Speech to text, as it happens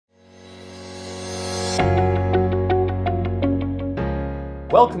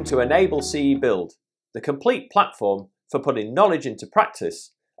Welcome to EnableCE Build, the complete platform for putting knowledge into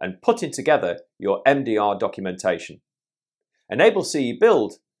practice and putting together your MDR documentation. EnableCE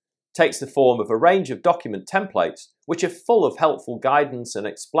Build takes the form of a range of document templates which are full of helpful guidance and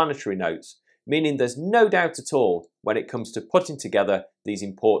explanatory notes, meaning there's no doubt at all when it comes to putting together these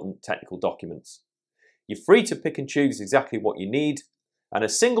important technical documents. You're free to pick and choose exactly what you need, and a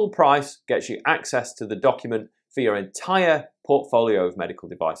single price gets you access to the document for your entire portfolio of medical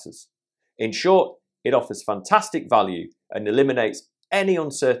devices. In short, it offers fantastic value and eliminates any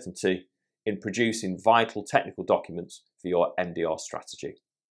uncertainty in producing vital technical documents for your MDR strategy.